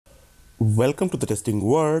Welcome to the testing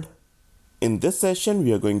word. In this session,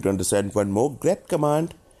 we are going to understand one more grep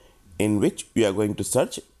command in which we are going to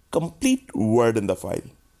search complete word in the file.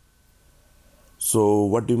 So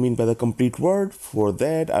what do you mean by the complete word? For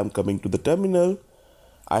that, I'm coming to the terminal.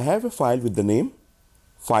 I have a file with the name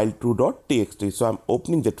file2.txt. So I'm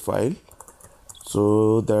opening that file.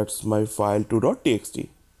 So that's my file2.txt.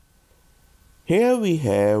 Here we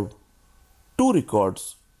have two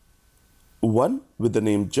records. One with the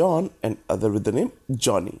name John and other with the name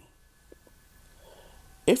Johnny.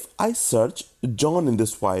 If I search John in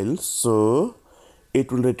this file, so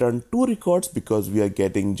it will return two records because we are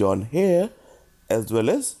getting John here, as well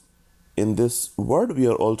as in this word we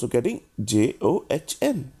are also getting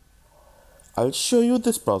John. I'll show you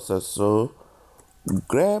this process. So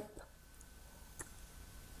grep,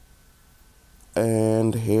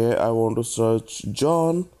 and here I want to search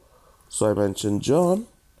John, so I mention John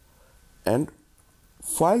and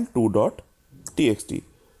file2.txt.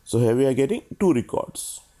 So here we are getting two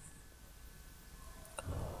records.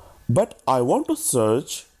 But I want to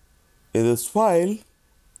search in this file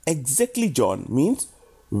exactly John, means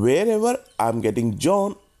wherever I'm getting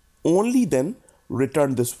John, only then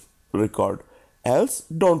return this record, else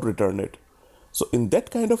don't return it. So in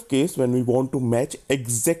that kind of case, when we want to match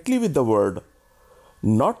exactly with the word,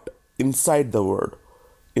 not inside the word,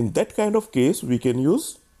 in that kind of case we can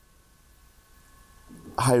use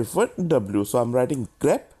 -w. So I'm writing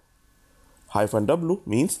grep -w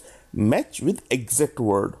means match with exact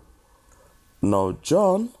word. Now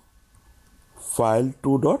John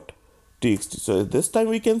file2.txt. So this time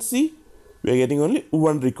we can see we are getting only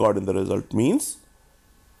one record in the result, means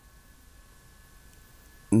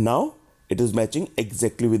now it is matching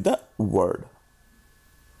exactly with the word.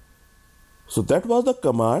 So that was the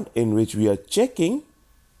command in which we are checking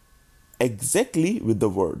exactly with the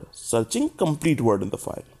word, searching complete word in the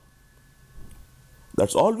file.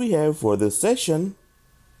 That's all we have for this session.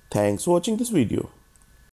 Thanks for watching this video.